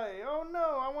guy. Oh,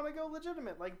 no, I want to go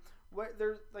legitimate.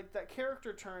 That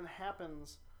character turn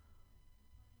happens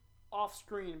off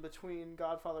screen between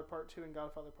Godfather Part 2 and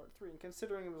Godfather Part 3. And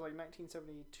considering it was like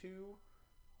 1972,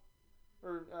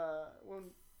 or,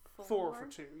 4 for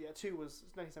 2. Yeah,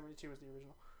 1972 was the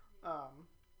original.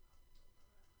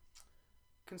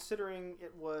 Considering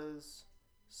it was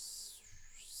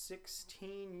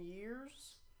 16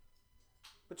 years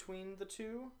between the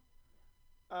two,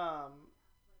 I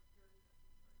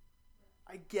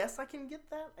guess I can get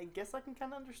that. I guess I can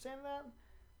kind of understand that.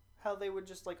 How they would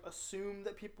just, assume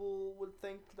that people would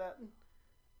think that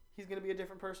he's going to be a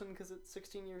different person because it's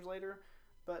 16 years later.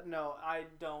 But no, I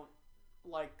don't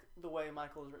like the way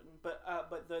Michael is written. But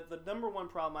the number one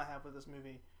problem I have with this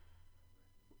movie...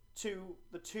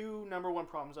 The two number one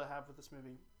problems I have with this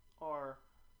movie are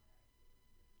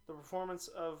the performance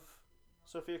of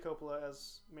Sofia Coppola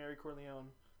as Mary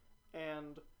Corleone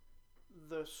and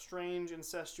the strange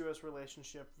incestuous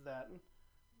relationship that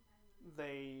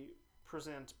they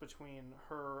present between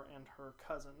her and her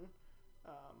cousin,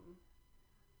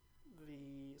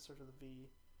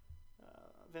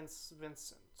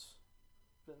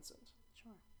 Vincent.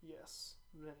 Sure. Yes,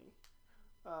 Vinny.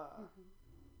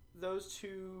 Those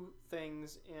two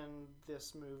things in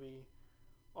this movie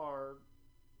are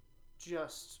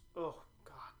just, oh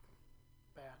God,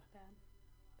 bad.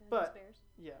 But,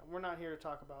 yeah, we're not here to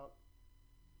talk about,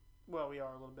 well, we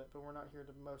are a little bit, but we're not here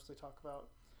to mostly talk about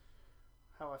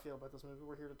how I feel about this movie.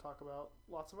 We're here to talk about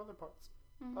lots of other parts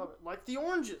Mm-hmm. of it, like the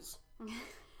oranges.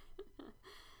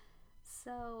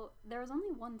 So there was only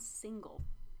one single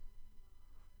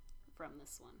from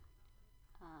this one,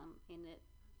 and it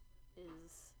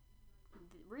is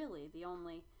really the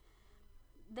only.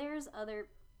 There's other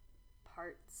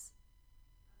parts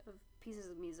of pieces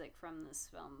of music from this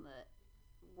film that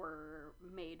were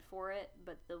made for it,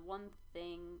 but the one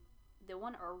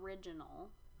original,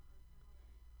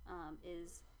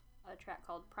 is a track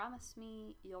called "Promise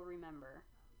Me You'll Remember,"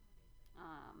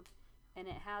 and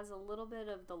it has a little bit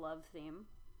of the love theme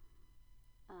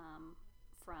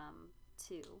from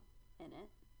 2 in it,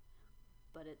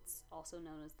 but it's also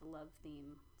known as the love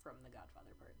theme from The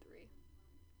Godfather Part 3.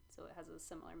 So it has a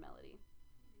similar melody.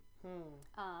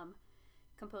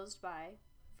 Composed by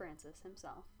Francis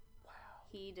himself. Wow.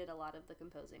 He did a lot of the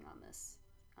composing on this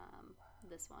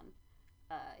this one.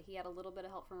 He had a little bit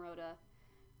of help from Rhoda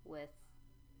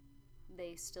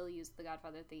they still used the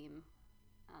Godfather theme,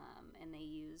 and they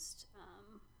used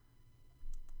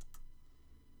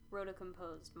Rhoda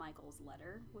composed Michael's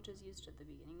letter, which is used at the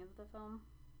beginning of the film,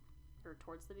 or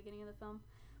towards the beginning of the film.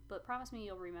 But Promise Me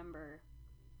You'll Remember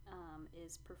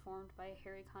is performed by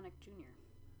Harry Connick Jr.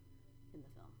 in the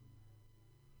film.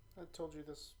 I told you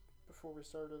this before we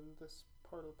started this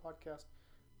part of the podcast.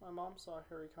 My mom saw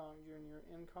Harry Connick Jr.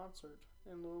 in concert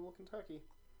in Louisville, Kentucky,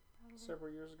 several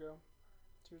years ago.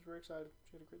 She was very excited.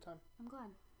 She had a great time. I'm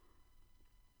glad.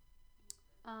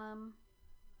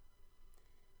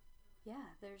 Yeah,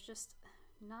 there's just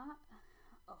not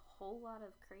a whole lot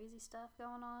of crazy stuff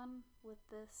going on with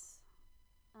this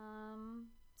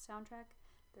soundtrack.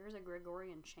 There is a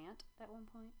Gregorian chant at one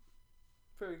point.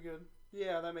 Very good.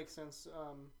 Yeah, that makes sense.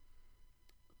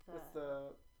 With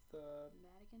the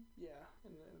Vatican? Yeah,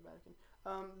 in the Vatican.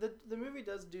 The movie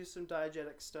does do some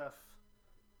diegetic stuff.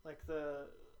 Like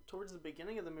towards the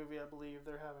beginning of the movie, I believe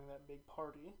they're having that big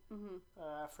party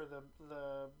after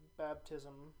the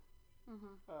baptism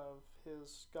of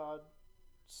his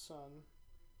godson,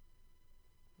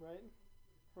 right?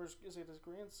 Or is it his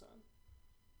grandson?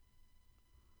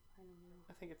 I don't know.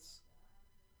 I think it's.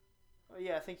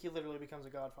 Yeah, I think he literally becomes a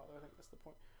godfather. I think that's the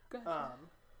point. Gotcha.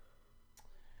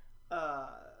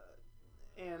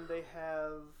 And they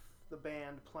have the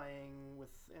band playing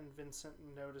and Vincent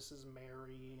notices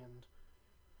Mary and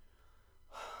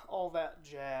all that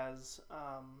jazz.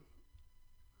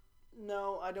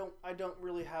 No, I don't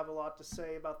really have a lot to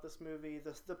say about this movie.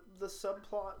 The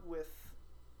subplot with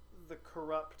the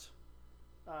corrupt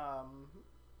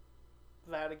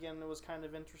Vatican was kind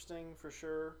of interesting for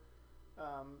sure.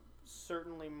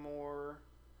 Certainly more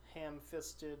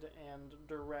ham-fisted and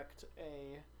direct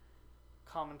a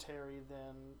commentary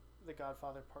than The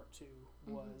Godfather Part 2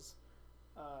 was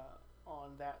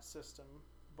on that system.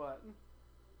 But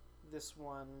this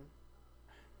one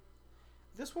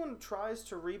tries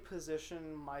to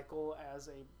reposition Michael as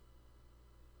a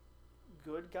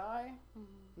good guy,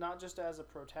 not just as a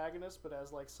protagonist, but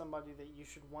as like somebody that you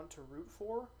should want to root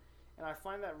for. And I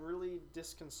find that really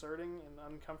disconcerting and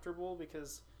uncomfortable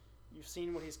because you've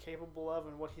seen what he's capable of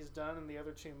and what he's done in the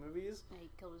other 2 movies. Yeah, he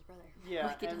killed his brother. Yeah,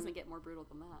 like, it doesn't get more brutal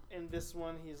than that. In this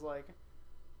one, he's like,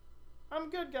 I'm a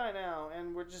good guy now,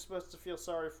 and we're just supposed to feel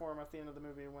sorry for him at the end of the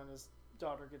movie when his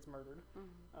daughter gets murdered.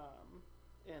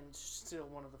 And still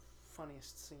one of the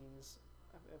funniest scenes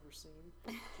I've ever seen.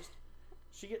 Just,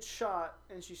 she gets shot,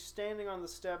 and she's standing on the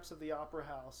steps of the Opera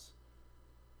House.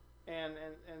 And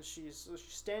she's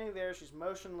standing there, she's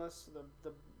motionless,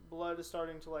 the blood is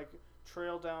starting to like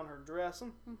trail down her dress.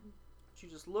 She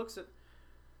just looks at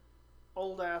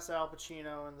old ass Al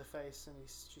Pacino in the face, and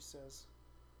she says,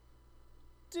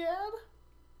 "Dad?"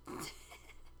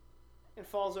 and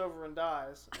falls over and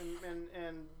dies.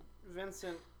 And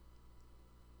Vincent,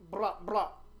 blah blah,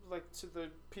 like to the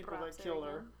people that killed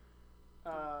her.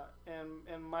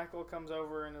 And Michael comes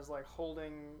over and is like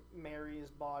holding Mary's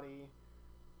body,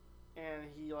 and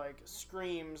he like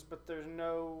screams, but there's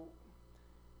no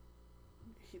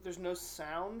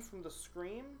sound from the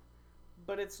scream,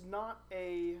 but it's not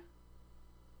a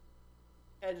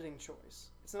editing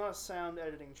choice. It's not a sound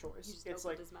editing choice. It's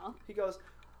like his mouth. He goes,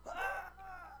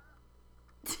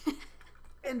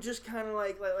 and just kind of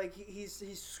like he's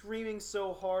screaming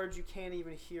so hard you can't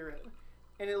even hear it,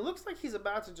 and it looks like he's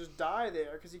about to just die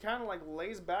there because he kind of like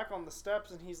lays back on the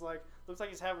steps and he's like looks like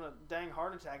he's having a dang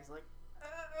heart attack. He's like.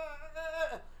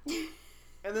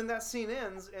 And then that scene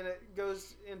ends, and it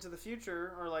goes into the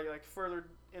future, or like further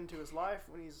into his life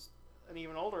when he's an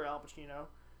even older Al Pacino,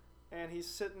 and he's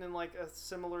sitting in like a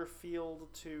similar field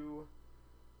to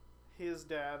his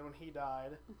dad when he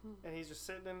died, and he's just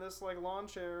sitting in this like lawn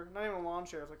chair, not even a lawn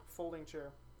chair, it's like a folding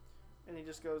chair, and he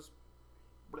just goes,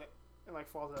 bleh, and like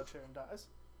falls out of a chair and dies.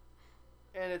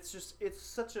 And it's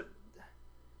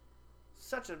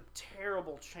such a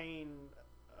terrible chain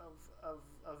of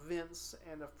events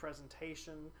and of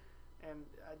presentation, and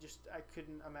I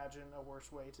couldn't imagine a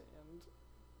worse way to end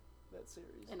that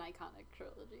series. An iconic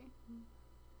trilogy.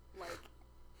 Like,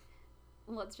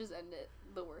 let's just end it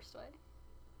the worst way.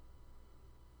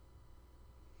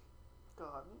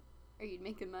 God. Are you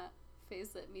making that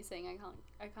face at me saying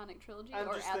iconic trilogy, I'm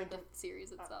or just at thinking, the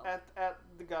series itself? At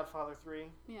The Godfather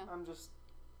 3. Yeah.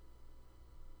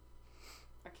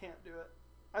 I can't do it.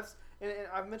 And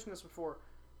I've mentioned this before.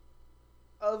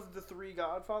 Of the 3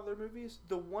 Godfather movies,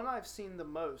 the one I've seen the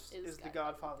most is The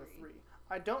Godfather 3.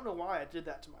 I don't know why I did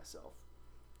that to myself.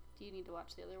 Do you need to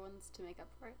watch the other ones to make up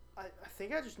for it? I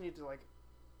think I just need to, like,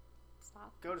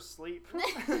 stop, go to sleep.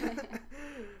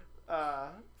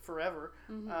 Forever.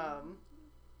 Mm-hmm.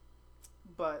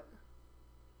 But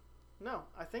no,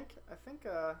 I think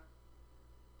do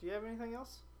you have anything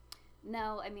else?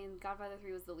 No, I mean, Godfather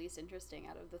 3 was the least interesting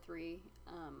out of the 3,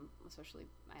 especially,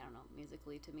 I don't know,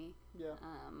 musically to me. Yeah.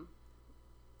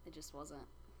 It just wasn't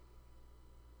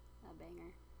a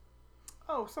banger.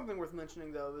 Oh, something worth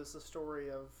mentioning, though, is the story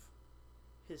of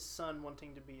his son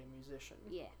wanting to be a musician.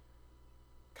 Yeah.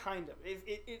 Kind of.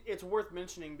 It's worth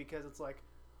mentioning because it's like,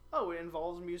 oh, it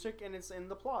involves music and it's in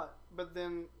the plot, but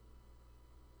then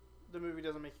the movie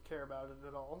doesn't make you care about it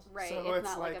at all. Right, so it's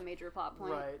not like a major plot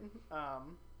point. Right.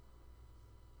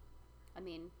 I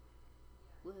mean,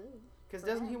 woohoo. Because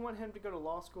doesn't he want him to go to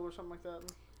law school or something like that?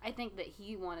 I think that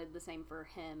he wanted the same for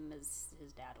him as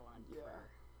his dad wanted for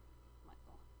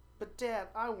Michael. But Dad,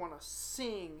 I want to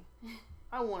sing.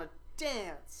 I want to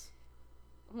dance.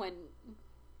 When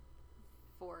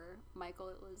for Michael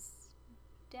it was,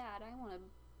 Dad, I want to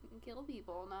kill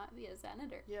people, not be a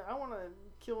senator. Yeah, I want to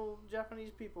kill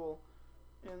Japanese people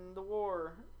in the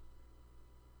war.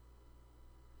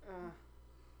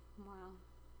 Wow.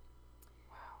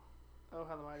 Oh,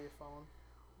 how the mighty have fallen.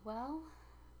 Well,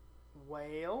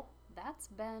 that's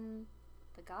been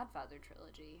the Godfather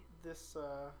trilogy. This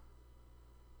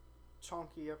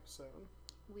chunky episode.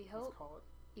 We hope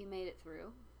you made it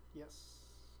through. Yes.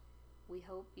 We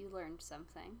hope you learned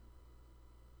something.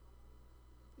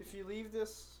 If you leave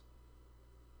this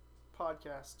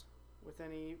podcast with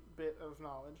any bit of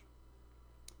knowledge,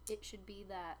 it should be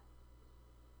that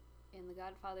in The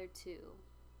Godfather 2,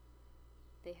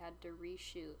 they had to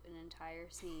reshoot an entire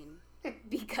scene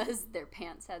because their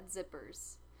pants had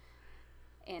zippers.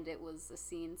 And it was a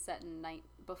scene set in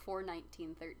before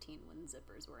 1913 when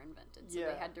zippers were invented. So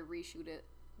they had to reshoot it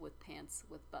with pants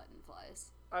with button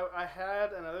flies. I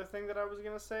had another thing that I was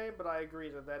going to say, but I agree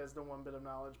that is the one bit of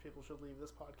knowledge people should leave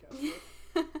this podcast with.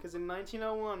 Because in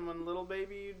 1901, when little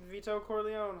baby Vito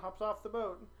Corleone hopped off the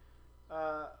boat,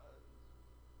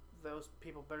 those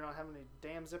people better not have any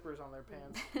damn zippers on their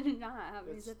pants. Not have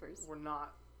any zippers. We're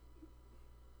not.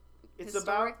 It's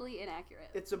historically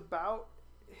inaccurate. It's about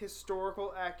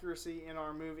historical accuracy in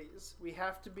our movies. We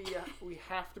have to be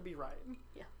right.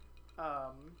 Yeah.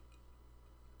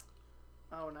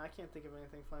 Oh, and I can't think of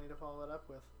anything funny to follow that up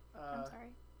with. I'm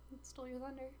sorry. It stole your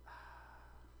thunder.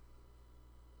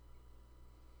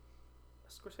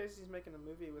 Scorsese's making a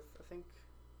movie with, I think,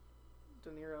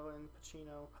 De Niro and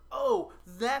Pacino. Oh,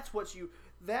 that's what it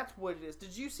is.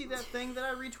 Did you see that thing that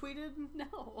I retweeted?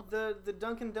 No. The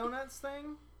Dunkin' Donuts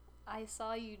thing? I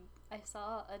saw a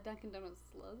Dunkin'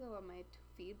 Donuts logo on my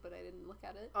feed, but I didn't look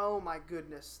at it. Oh my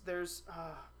goodness. There's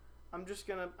I'm just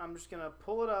gonna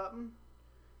pull it up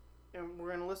and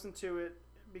we're gonna listen to it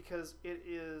because it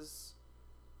is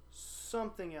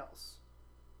something else.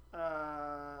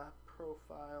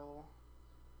 Profile.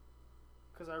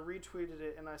 Because I retweeted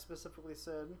it and I specifically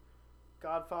said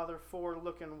Godfather 4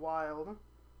 looking wild.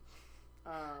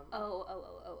 Did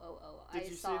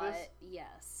you saw see this? It.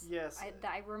 Yes. Yes.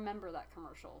 I remember that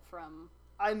commercial from...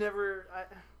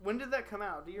 when did that come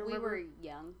out? Do you remember? We were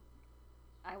young.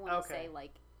 I want to say,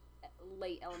 like,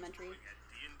 late elementary.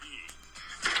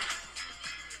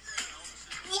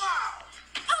 Wow!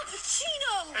 Al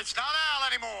Pacino! It's not Al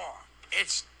anymore.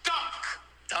 It's Dunk.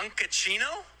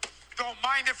 Dunkachino? Don't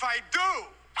mind if I do.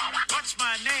 What's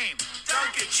my name?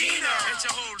 Dunkachino. It's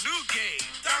a whole new game.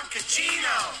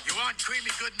 Dunkachino. You want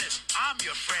creamy goodness? I'm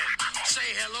your friend.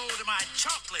 Say hello to my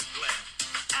chocolate blend.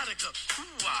 Attica,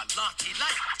 lucky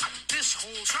light. This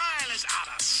whole trial is out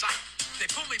of sight.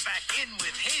 They pull me back in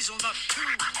with hazelnut too.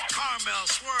 Caramel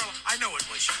swirl. I know it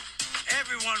was you.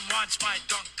 Everyone wants my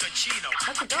Dunkachino.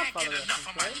 I can't get enough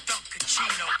of my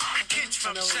Dunkachino. Kids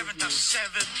from 7 to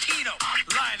 17,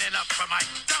 lining up for my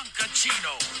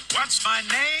Dunkachino. What's my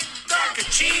name?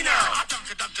 Dunkachino.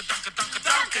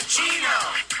 Dunkachino.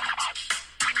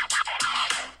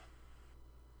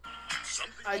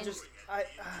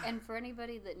 And for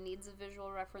anybody that needs a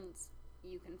visual reference,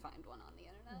 you can find one on the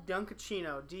internet.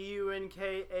 Dunkachino.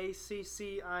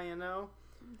 Dunkaccino.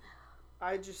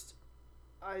 I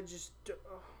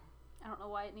don't know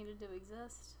why it needed to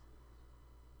exist,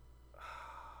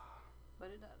 but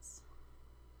it does.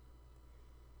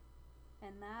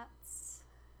 And that's...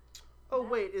 Oh,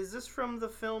 wait, is this from the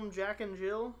film Jack and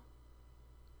Jill?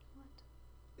 What?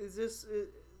 Is this...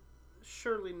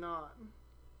 surely not.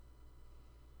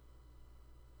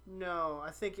 No,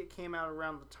 I think it came out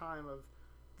around the time of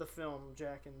the film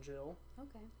Jack and Jill.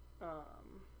 Okay.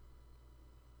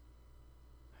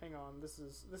 Hang on, this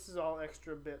is all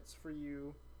extra bits for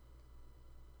you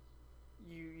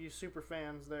super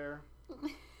fans there.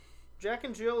 Jack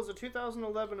and Jill is a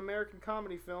 2011 American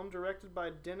comedy film directed by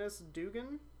Dennis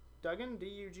Dugan,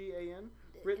 D-U-G-A-N,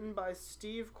 written by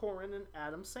Steve Coren and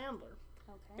Adam Sandler,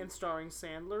 and starring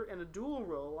Sandler in a dual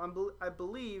role. I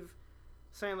believe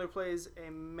Sandler plays a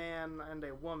man and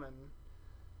a woman.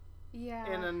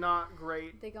 Yeah. In a not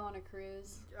great... They go on a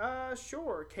cruise.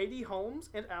 Sure. Katie Holmes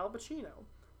and Al Pacino.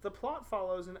 The plot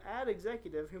follows an ad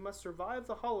executive who must survive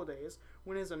the holidays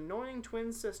when his annoying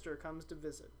twin sister comes to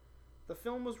visit. The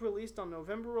film was released on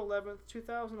November 11th,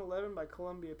 2011 by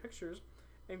Columbia Pictures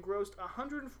and grossed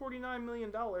 $149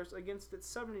 million against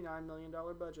its $79 million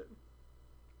budget.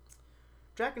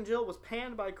 Jack and Jill was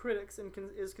panned by critics and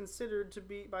is considered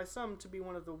by some to be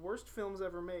one of the worst films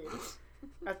ever made.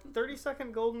 At the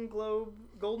 32nd Golden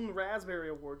Raspberry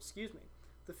Award,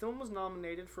 the film was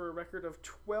nominated for a record of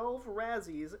 12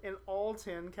 Razzies in all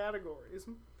 10 categories.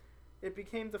 It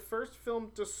became the first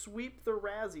film to sweep the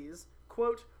Razzies,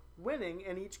 quote, winning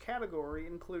in each category,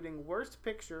 including Worst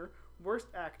Picture, Worst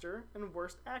Actor, and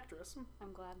Worst Actress.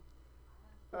 I'm glad.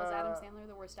 Was Adam Sandler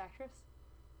the worst actress?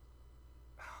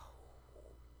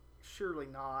 Surely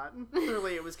not.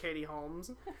 Surely it was Katie Holmes.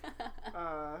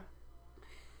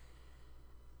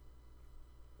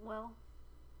 Well...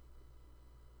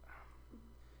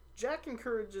 Jack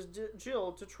encourages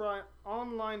Jill to try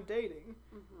online dating,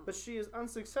 but she is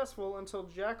unsuccessful until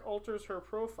Jack alters her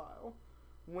profile.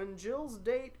 When Jill's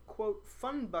date, quote,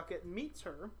 Fun Bucket, meets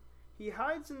her, he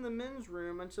hides in the men's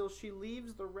room until she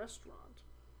leaves the restaurant.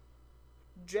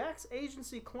 Jack's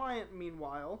agency client,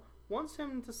 meanwhile, wants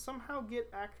him to somehow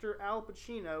get actor Al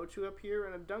Pacino to appear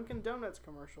in a Dunkin' Donuts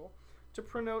commercial to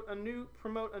promote a new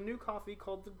coffee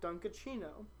called the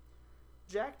Dunkachino.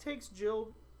 Jack takes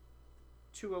Jill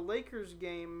to a Lakers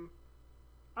game.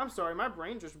 I'm sorry, my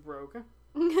brain just broke.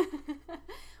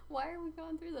 Why are we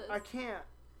going through this? I can't.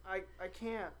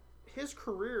 His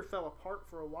career fell apart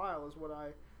for a while, is what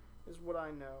I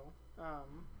know.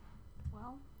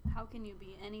 Well, how can you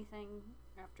be anything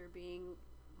after being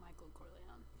Michael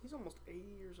Corleone? He's almost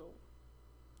 80 years old.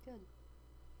 Good.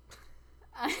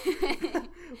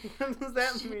 What does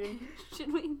that mean?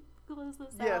 Should we close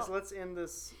this out? Yes, let's end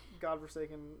this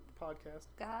godforsaken podcast.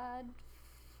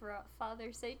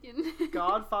 Godfather-saken.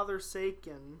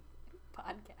 Godfather-saken.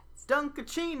 Podcast.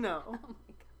 Dunkachino. Oh my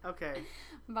god. Okay.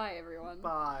 Bye, everyone.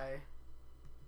 Bye.